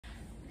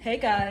Hey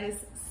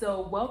guys,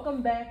 so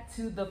welcome back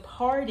to the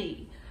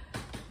party.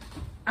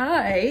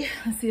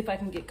 Let's see if I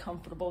can get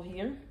comfortable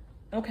here.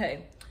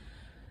 Okay,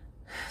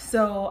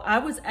 so I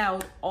was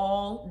out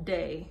all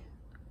day,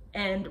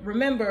 and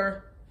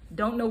remember,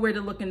 don't know where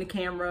to look in the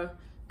camera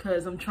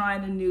because I'm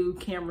trying a new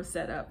camera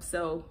setup,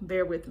 so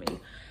bear with me.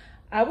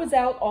 I was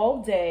out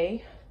all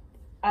day.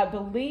 I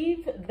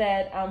believe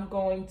that I'm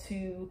going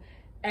to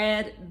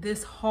add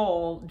this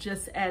haul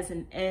just as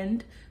an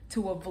end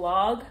to a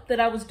vlog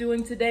that I was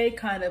doing today,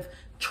 kind of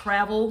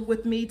travel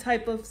with me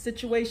type of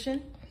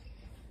situation.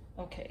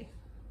 Okay,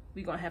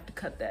 we're gonna have to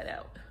cut that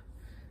out.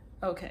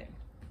 Okay.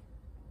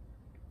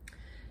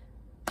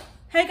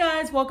 Hey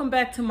guys, welcome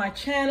back to my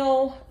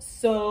channel.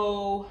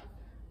 So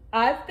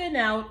I've been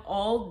out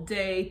all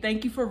day.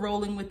 Thank you for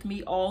rolling with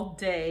me all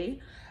day.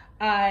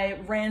 I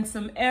ran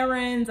some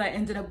errands. I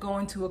ended up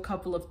going to a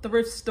couple of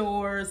thrift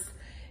stores.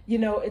 You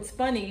know, it's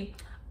funny.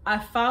 I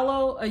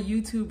follow a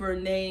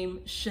YouTuber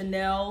named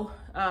Chanel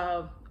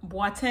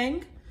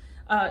Boateng.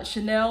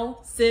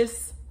 Chanel,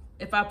 sis,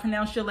 if I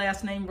pronounce your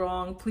last name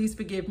wrong, please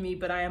forgive me,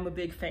 but I am a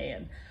big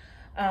fan.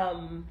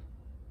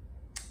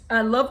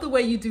 I love the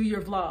way you do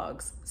your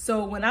vlogs.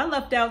 So when I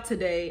left out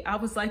today, I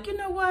was like, you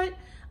know what?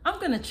 I'm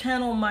gonna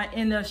channel my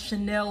inner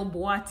Chanel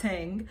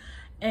Boateng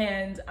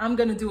and I'm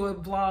gonna do a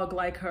vlog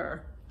like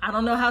her. I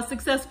don't know how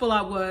successful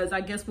I was. I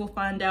guess we'll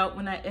find out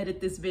when I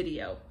edit this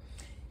video.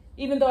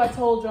 Even though I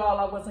told y'all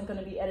I wasn't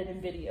gonna be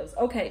editing videos.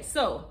 Okay,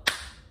 so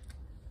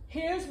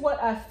here's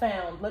what I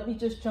found. Let me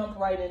just jump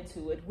right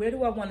into it. Where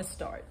do I wanna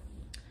start?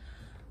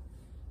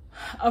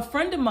 A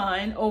friend of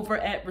mine over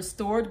at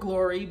Restored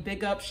Glory,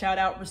 big up, shout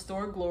out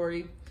Restored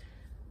Glory,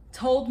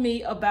 told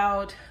me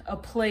about a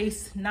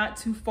place not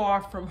too far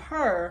from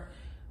her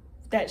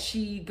that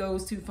she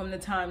goes to from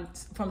time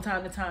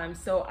to time.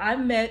 So I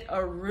met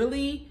a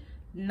really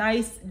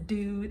nice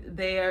dude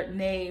there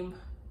named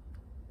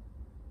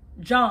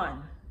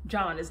John.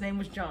 His name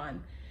was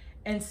John.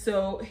 And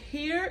so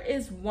here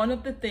is one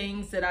of the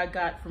things that I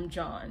got from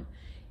John.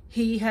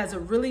 He has a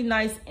really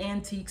nice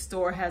antique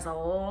store, has a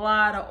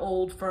lot of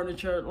old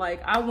furniture.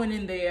 Like, I went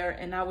in there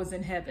and I was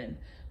in heaven.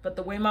 But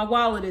the way my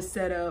wallet is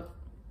set up.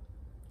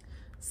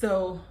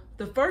 So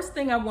the first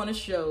thing I want to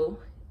show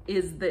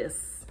is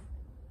this.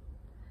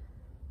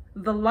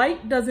 The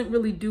light doesn't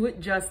really do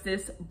it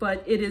justice,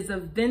 but it is a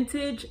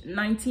vintage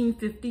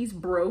 1950s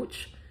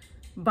brooch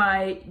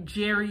by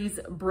Jerry's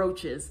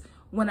Brooches.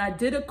 When I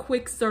did a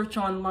quick search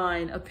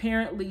online,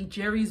 apparently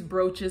Jerry's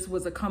Brooches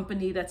was a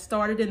company that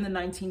started in the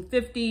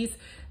 1950s.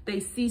 They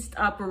ceased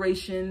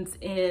operations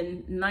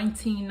in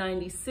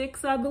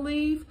 1996, I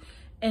believe.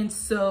 And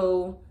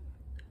so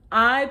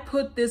I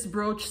put this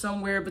brooch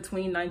somewhere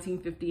between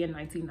 1950 and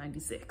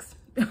 1996,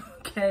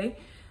 okay?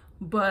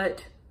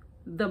 But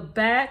the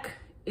back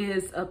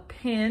is a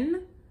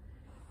pin,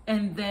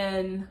 and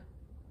then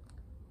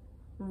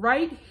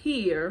right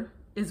here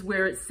is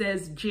where it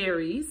says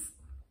Jerry's.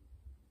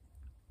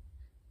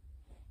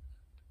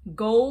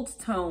 Gold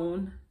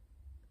tone,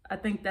 I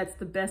think that's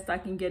the best I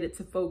can get it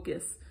to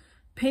focus.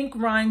 Pink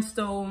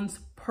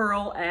rhinestones,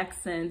 pearl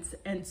accents,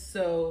 and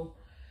so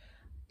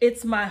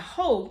it's my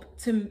hope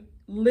to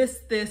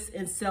list this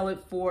and sell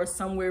it for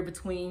somewhere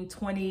between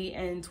 $20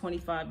 and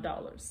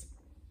 $25.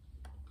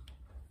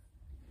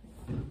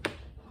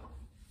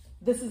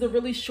 This is a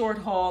really short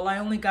haul. I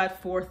only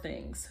got 4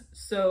 things.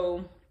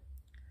 So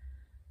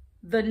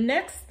the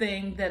next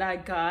thing that I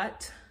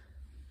got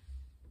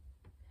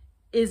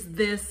is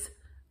this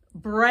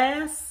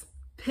brass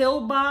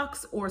pill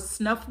box or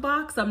snuff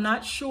box. I'm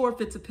not sure if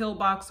it's a pill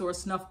box or a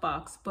snuff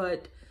box,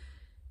 but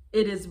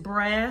it is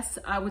brass.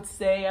 I would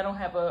say, I don't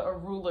have a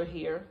ruler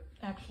here.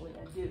 Actually,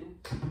 I do.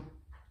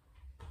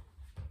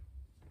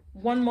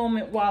 One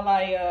moment while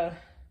I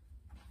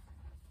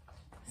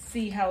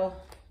see how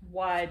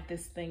wide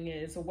this thing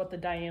is or what the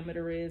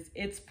diameter is.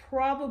 It's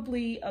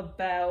probably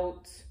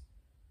about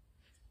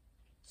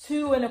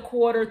 2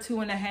 1/4, 2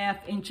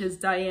 1/2 inches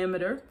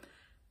diameter.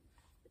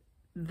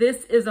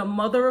 This is a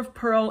mother of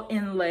pearl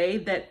inlay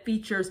that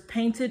features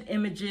painted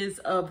images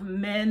of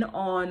men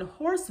on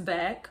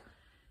horseback.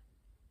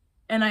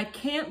 And I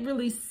can't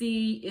really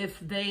see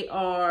if they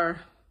are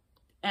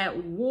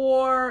at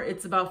war.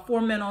 It's about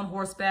 4 men on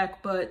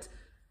horseback, but,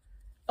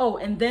 oh,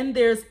 and then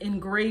there's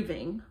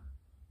engraving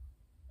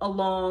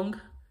along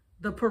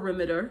the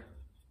perimeter.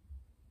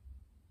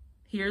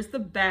 Here's the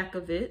back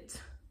of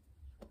it.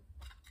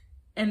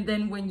 And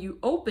then when you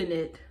open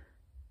it,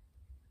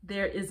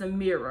 there is a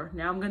mirror.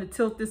 Now I'm going to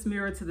tilt this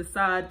mirror to the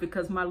side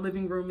because my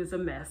living room is a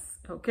mess,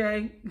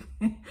 okay?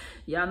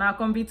 Y'all not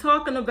going to be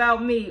talking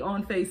about me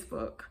on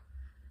Facebook.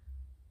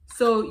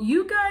 So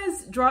you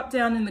guys drop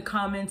down in the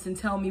comments and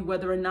tell me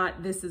whether or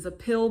not this is a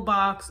pill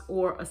box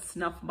or a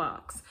snuff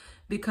box.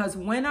 Because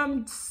when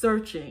I'm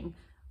searching,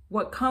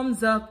 what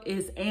comes up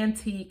is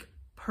antique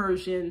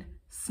Persian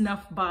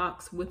snuff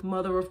box with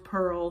mother of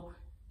pearl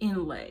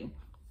inlay.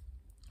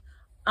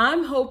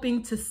 I'm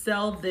hoping to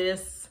sell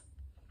this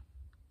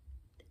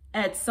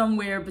at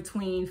somewhere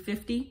between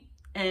 $50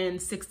 and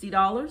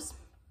 $60.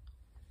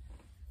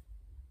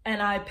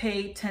 and I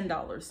paid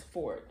 $10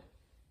 for it.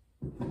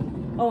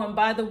 Oh, and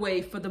by the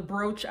way, for the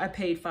brooch, I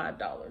paid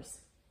 $5.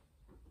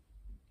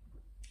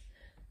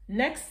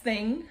 Next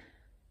thing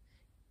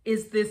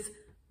is this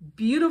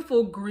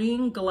beautiful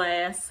green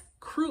glass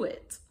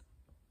cruet.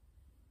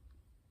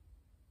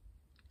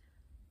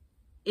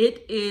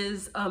 It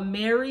is a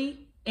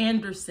Mary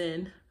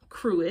Anderson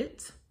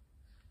cruet,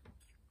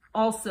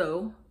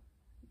 also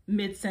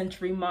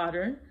mid-century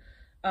modern,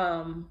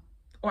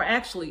 or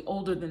actually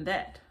older than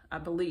that, I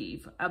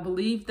believe. I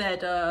believe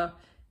that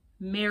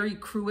Mary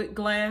Cruet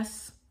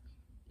glass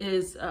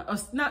is,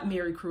 not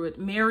Mary Cruet,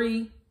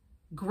 Mary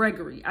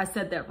Gregory. I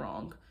said that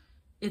wrong.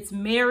 It's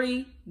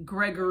Mary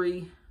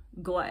Gregory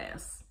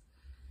glass.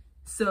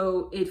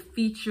 So it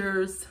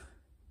features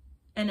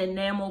an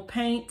enamel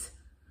paint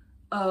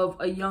of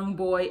a young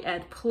boy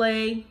at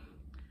play.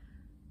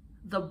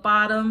 The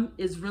bottom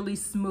is really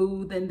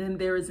smooth, and then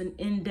there is an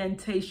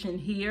indentation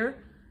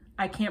here.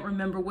 I can't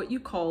remember what you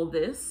call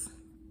this.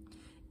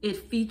 It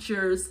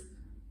features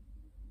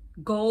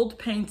gold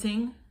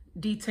painting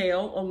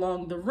detail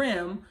along the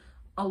rim,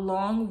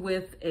 along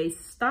with a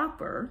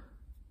stopper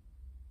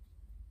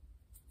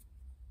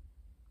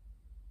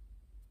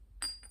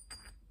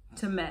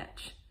to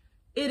match.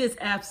 It is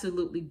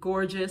absolutely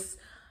gorgeous.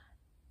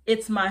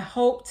 It's my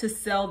hope to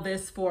sell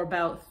this for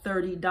about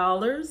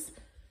 $30,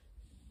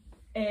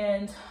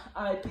 and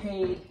I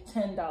paid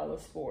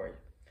 $10 for it.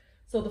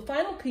 So the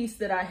final piece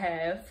that I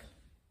have,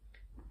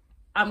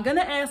 I'm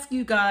gonna ask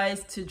you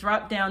guys to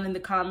drop down in the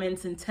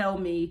comments and tell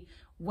me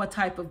what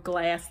type of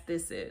glass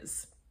this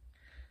is.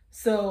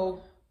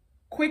 So,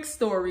 quick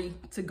story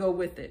to go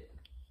with it.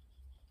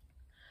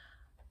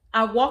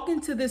 I walk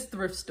into this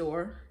thrift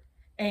store,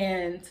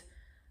 and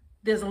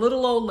there's a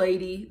little old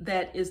lady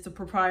that is the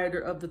proprietor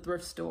of the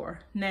thrift store.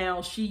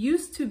 Now, she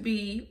used to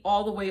be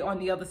all the way on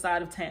the other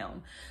side of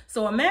town.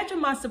 So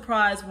imagine my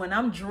surprise when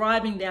I'm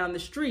driving down the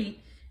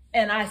street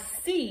and I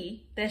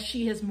see that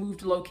she has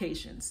moved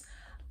locations.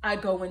 I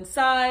go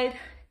inside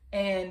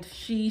and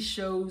she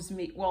shows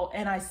me, well,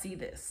 and I see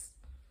this.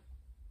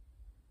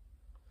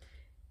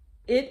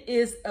 It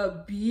is a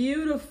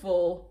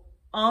beautiful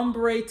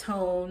ombre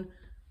tone,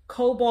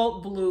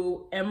 cobalt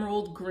blue,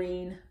 emerald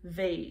green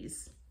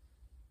vase.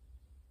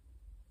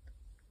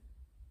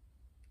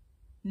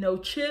 No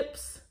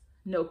chips,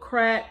 no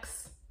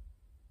cracks,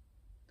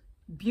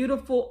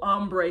 beautiful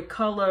ombre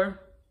color,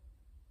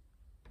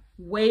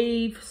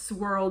 wave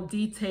swirl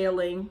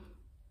detailing.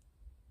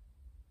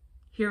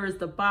 Here is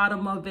the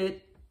bottom of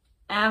it,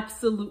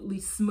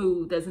 absolutely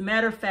smooth. As a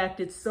matter of fact,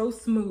 it's so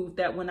smooth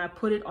that when I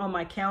put it on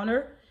my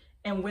counter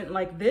and went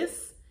like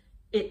this,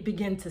 it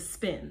began to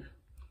spin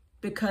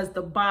because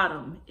the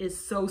bottom is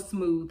so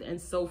smooth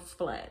and so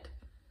flat.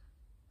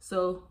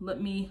 So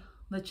let me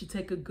let you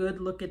take a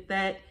good look at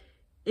that.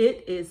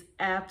 It is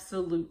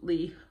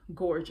absolutely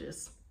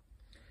gorgeous.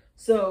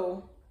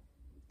 So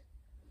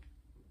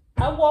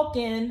I walk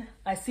in,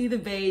 I see the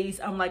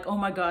vase. I'm like, oh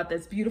my God,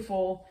 that's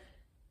beautiful.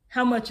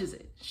 How much is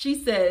it? She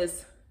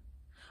says,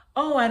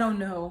 oh, I don't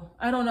know.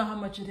 I don't know how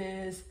much it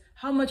is.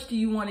 How much do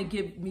you want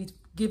to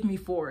give me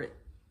for it?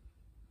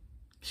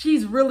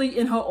 She's really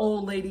in her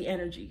old lady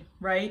energy,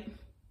 right?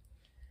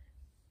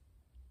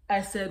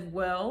 I said,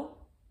 well,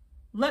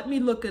 let me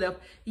look it up.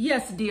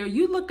 Yes, dear,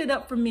 you look it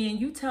up for me and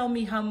you tell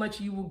me how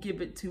much you will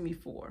give it to me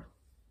for.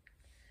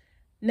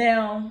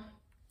 Now,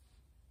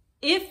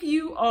 if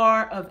you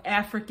are of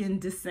African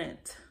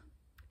descent,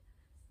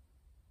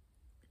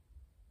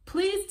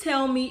 please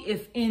tell me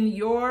if in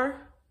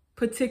your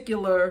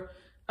particular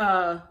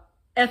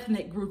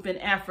ethnic group in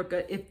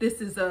Africa, if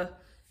this is a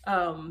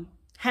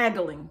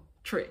haggling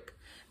trick.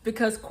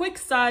 Because quick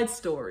side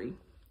story,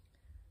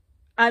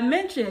 I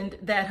mentioned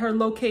that her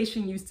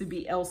location used to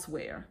be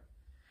elsewhere.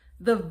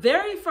 The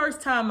very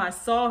first time I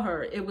saw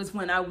her, it was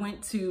when I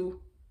went to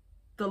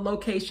the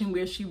location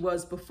where she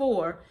was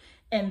before.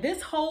 And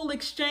this whole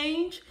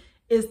exchange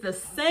is the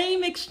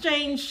same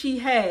exchange she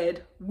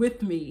had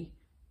with me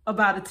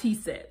about a tea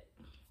set.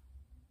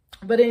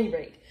 But at any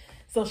rate,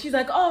 so she's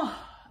like, oh,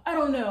 I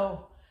don't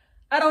know.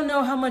 I don't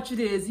know how much it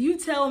is. You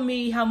tell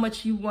me how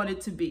much you want it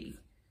to be.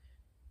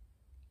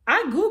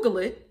 I Google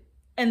it,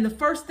 and the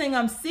first thing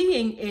I'm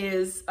seeing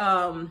is,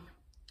 what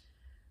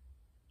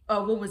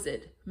was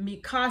it?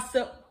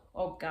 Mikasa,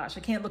 oh gosh, I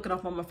can't look it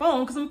up on my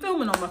phone because I'm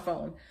filming on my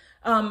phone.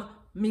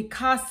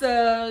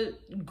 Mikasa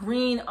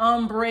green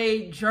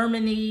ombre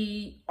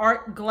Germany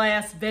art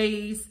glass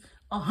vase,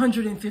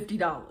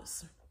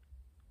 $150.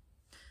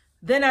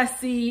 Then I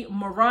see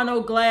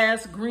Murano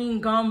glass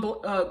green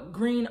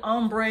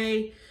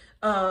ombre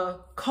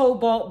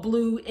cobalt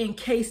blue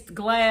encased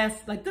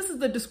glass. Like, this is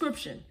the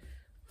description,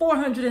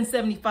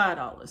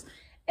 $475.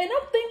 And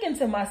I'm thinking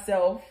to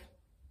myself,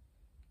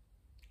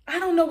 I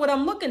don't know what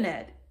I'm looking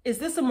at. Is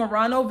this a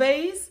Murano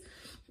vase?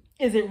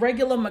 Is it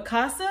regular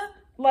Mikasa?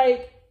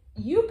 Like,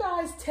 you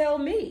guys tell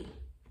me.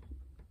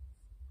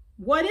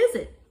 What is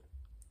it?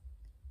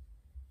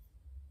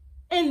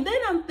 And then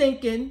I'm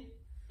thinking,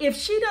 if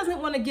she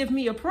doesn't want to give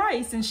me a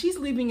price and she's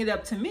leaving it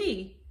up to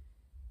me,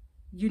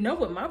 you know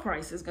what my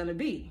price is going to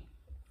be.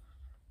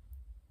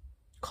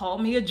 call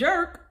me a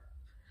jerk,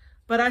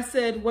 but I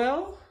said,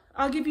 well,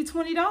 I'll give you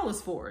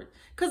 $20 for it.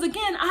 Because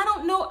again, I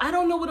don't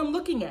know what I'm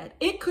looking at.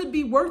 It could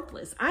be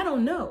worthless. I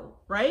don't know,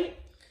 right?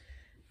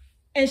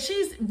 And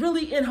she's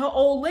really in her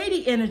old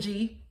lady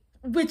energy,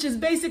 which is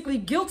basically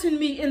guilting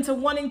me into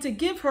wanting to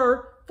give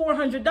her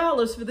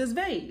 $400 for this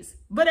vase,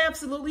 but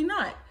absolutely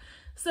not.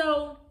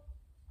 So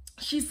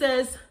she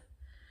says,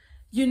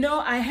 you know,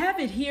 I have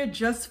it here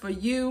just for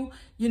you.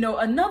 You know,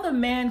 another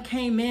man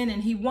came in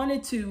and he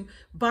wanted to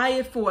buy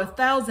it for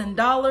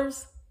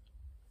 $1,000.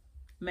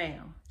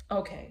 Ma'am,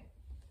 okay.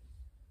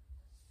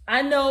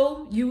 I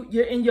know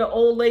you're in your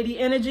old lady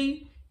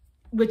energy,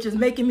 which is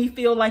making me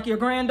feel like your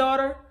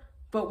granddaughter,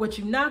 but what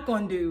you're not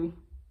going to do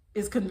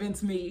is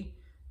convince me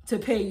to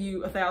pay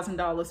you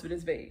 $1,000 for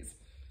this vase.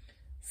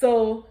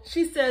 So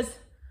she says,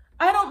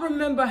 I don't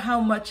remember how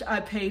much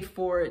I paid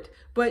for it,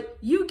 but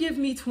you give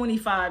me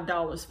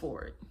 $25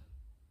 for it.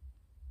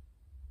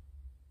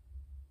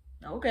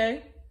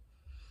 Okay.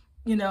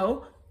 You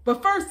know,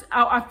 but first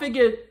I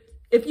figured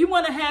if you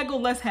want to haggle,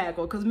 let's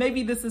haggle, because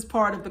maybe this is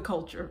part of the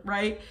culture,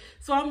 right?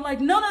 So I'm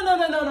like,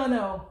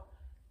 no.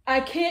 I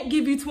can't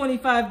give you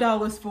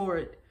 $25 for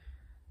it.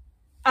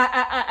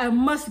 I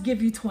must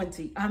give you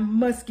 20. I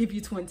must give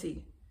you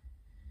 20.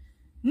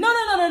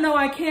 No,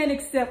 I can't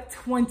accept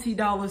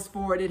 $20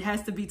 for it. It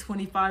has to be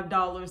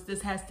 $25.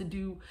 This has to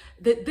do,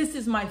 this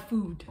is my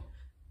food.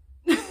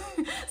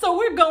 So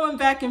we're going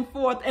back and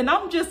forth and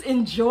I'm just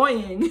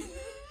enjoying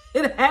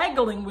it,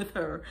 haggling with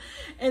her.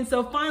 And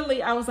so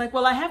finally I was like,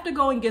 well, I have to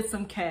go and get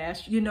some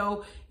cash. You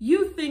know,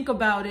 you think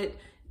about it.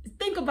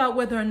 Think about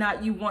whether or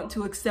not you want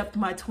to accept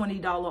my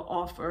 $20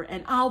 offer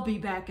and I'll be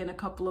back in a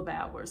couple of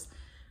hours.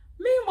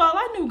 Meanwhile,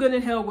 I knew good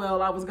and hell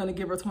well I was going to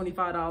give her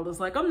 $25.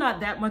 Like, I'm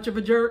not that much of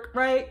a jerk,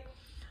 right?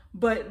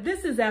 But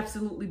this is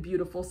absolutely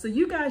beautiful. So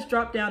you guys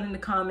drop down in the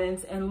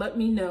comments and let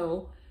me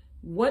know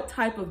what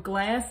type of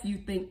glass you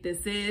think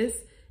this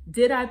is.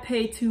 Did I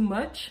pay too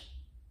much?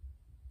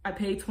 I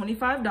paid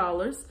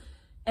 $25.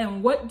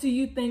 And what do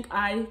you think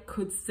I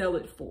could sell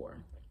it for?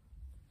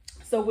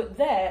 So with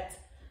that,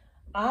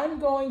 I'm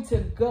going to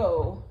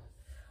go.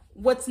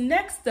 What's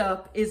next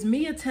up is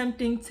me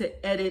attempting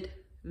to edit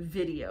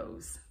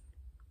videos.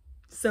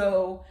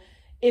 So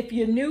if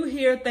you're new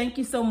here, thank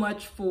you so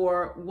much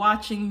for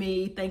watching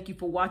me. Thank you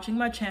for watching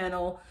my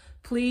channel.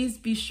 Please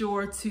be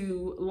sure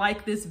to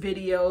like this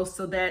video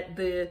so that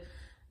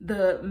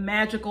the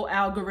magical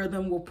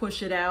algorithm will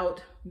push it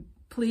out.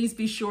 Please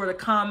be sure to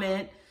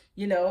comment.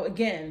 You know,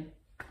 again,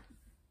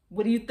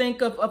 what do you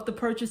think of the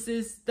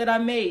purchases that I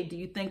made? Do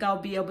you think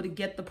I'll be able to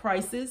get the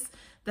prices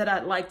that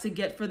I'd like to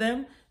get for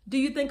them? Do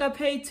you think I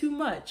paid too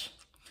much?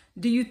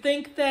 Do you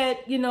think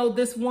that, you know,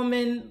 this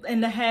woman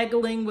and the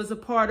haggling was a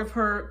part of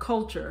her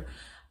culture?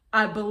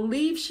 I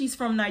believe she's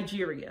from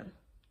Nigeria.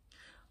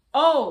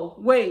 Oh,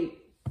 wait,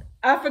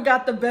 I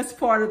forgot the best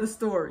part of the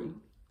story.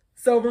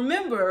 So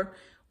remember,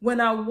 when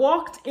I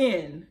walked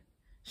in,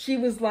 she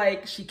was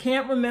like, she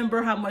can't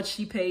remember how much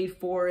she paid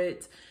for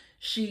it.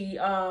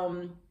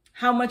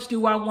 How much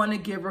do I want to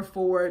give her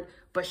for it?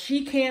 But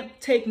she can't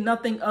take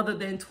nothing other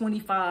than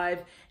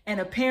 25. And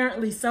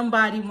apparently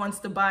somebody wants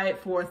to buy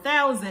it for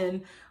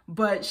 1,000,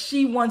 but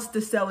she wants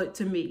to sell it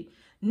to me.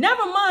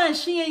 Never mind,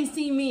 she ain't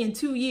seen me in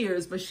 2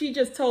 years, but she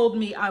just told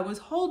me I was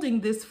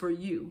holding this for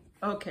you.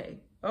 Okay,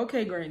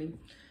 Granny.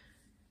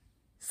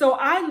 So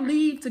I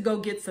leave to go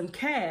get some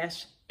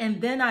cash,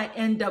 and then I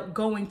end up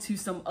going to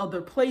some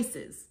other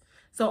places.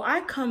 So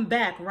I come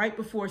back right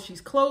before she's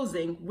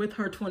closing with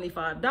her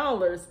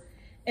 $25,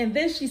 and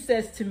then she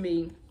says to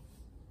me,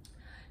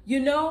 you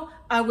know,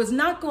 I was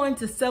not going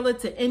to sell it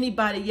to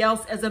anybody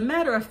else. As a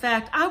matter of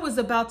fact, I was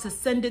about to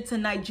send it to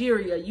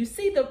Nigeria. You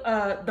see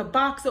the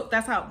box,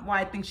 that's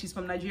why I think she's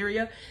from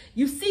Nigeria.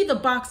 You see the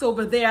box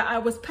over there. I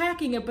was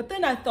packing it, but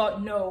then I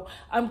thought, no,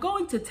 I'm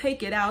going to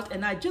take it out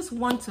and I just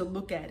want to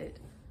look at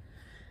it.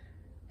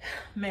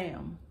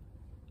 Ma'am,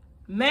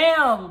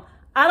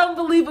 I don't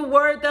believe a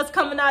word that's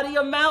coming out of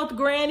your mouth,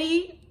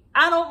 Granny.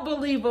 I don't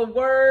believe a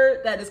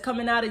word that is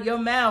coming out of your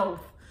mouth.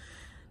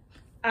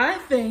 I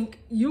think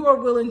you are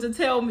willing to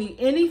tell me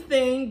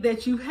anything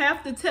that you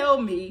have to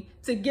tell me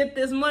to get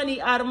this money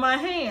out of my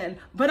hand.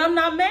 But I'm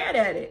not mad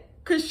at it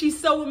because she's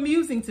so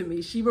amusing to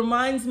me. She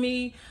reminds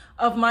me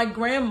of my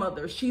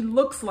grandmother. She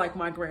looks like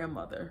my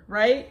grandmother,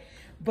 right?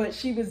 But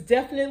she was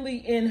definitely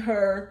in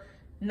her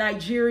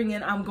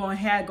Nigerian I'm going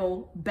to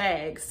haggle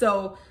bag.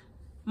 So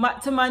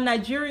to my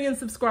Nigerian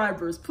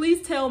subscribers,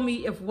 please tell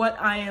me if what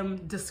I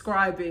am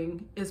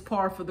describing is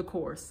par for the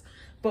course.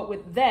 But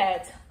with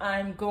that,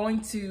 I'm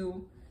going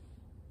to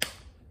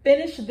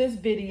finish this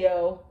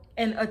video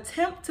and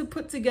attempt to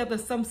put together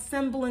some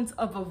semblance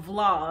of a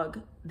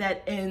vlog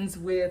that ends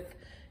with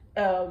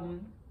a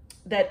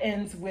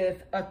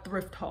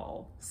thrift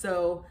haul.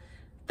 So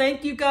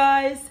thank you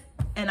guys,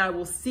 and I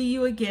will see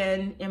you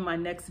again in my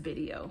next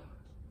video.